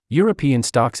European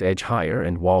stocks edge higher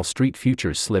and Wall Street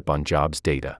futures slip on jobs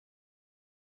data.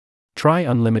 Try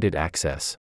unlimited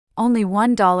access. Only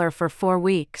 $1 for 4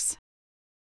 weeks.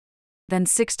 Then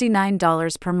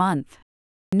 $69 per month.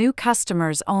 New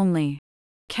customers only.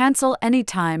 Cancel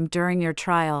anytime during your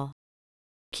trial.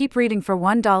 Keep reading for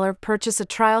 $1. Purchase a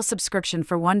trial subscription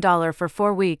for $1 for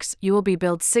 4 weeks. You will be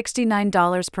billed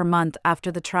 $69 per month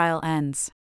after the trial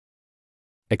ends.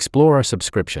 Explore our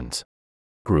subscriptions.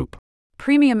 Group.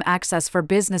 Premium access for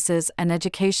businesses and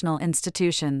educational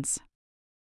institutions.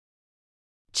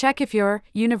 Check if your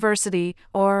university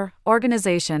or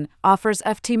organization offers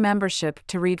FT membership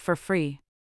to read for free.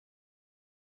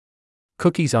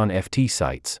 Cookies on FT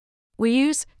sites. We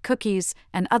use cookies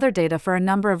and other data for a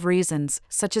number of reasons,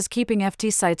 such as keeping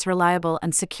FT sites reliable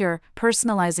and secure,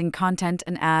 personalizing content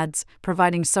and ads,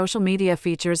 providing social media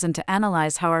features, and to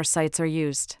analyze how our sites are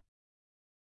used.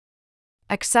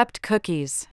 Accept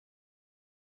cookies.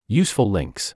 Useful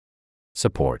links.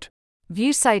 Support.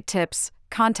 View site tips.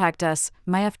 Contact us,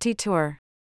 MyFT Tour.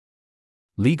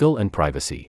 Legal and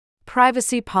privacy.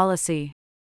 Privacy policy.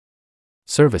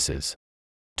 Services.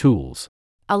 Tools.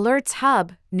 Alerts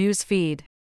Hub, News Feed.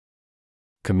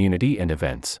 Community and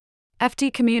events.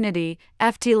 FT Community,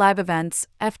 FT Live Events,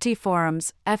 FT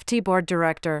Forums, FT Board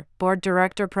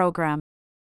Director Program.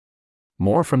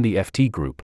 More from the FT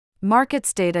Group.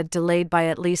 Markets data delayed by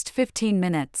at least 15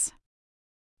 minutes.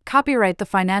 Copyright The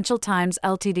Financial Times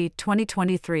Ltd.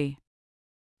 2023.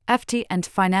 FT and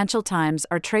Financial Times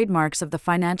are trademarks of the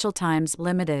Financial Times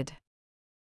Limited.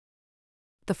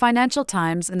 The Financial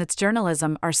Times and its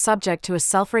journalism are subject to a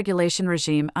self-regulation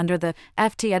regime under the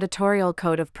FT Editorial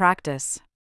Code of Practice.